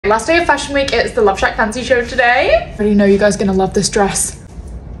last day of Fashion Week. It's the Love Shack Fancy Show today. I already know you guys are gonna love this dress.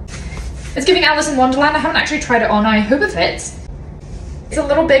 It's giving Alice in Wonderland. I haven't actually tried it on. I hope it fits. It's a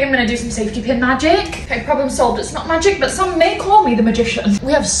little big. I'm gonna do some safety pin magic. Okay, problem solved. It's not magic, but some may call me the magician.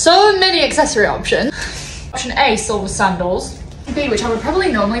 We have so many accessory options. Option A, silver sandals. B, which I would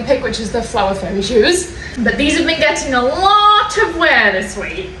probably normally pick, which is the flower fairy shoes. But these have been getting a lot of wear this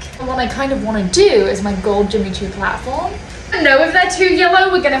week. And what I kind of want to do is my gold Jimmy Choo platform. No, if they're too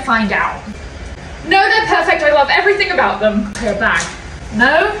yellow, we're gonna find out. No, they're perfect. I love everything about them. Her bag.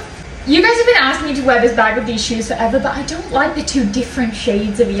 No. You guys have been asking me to wear this bag with these shoes forever, but I don't like the two different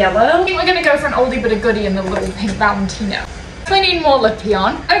shades of yellow. I think we're gonna go for an oldie but a goodie in the little pink Valentino. I need more lippy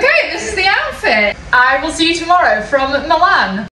on. Okay, this is the outfit. I will see you tomorrow from Milan.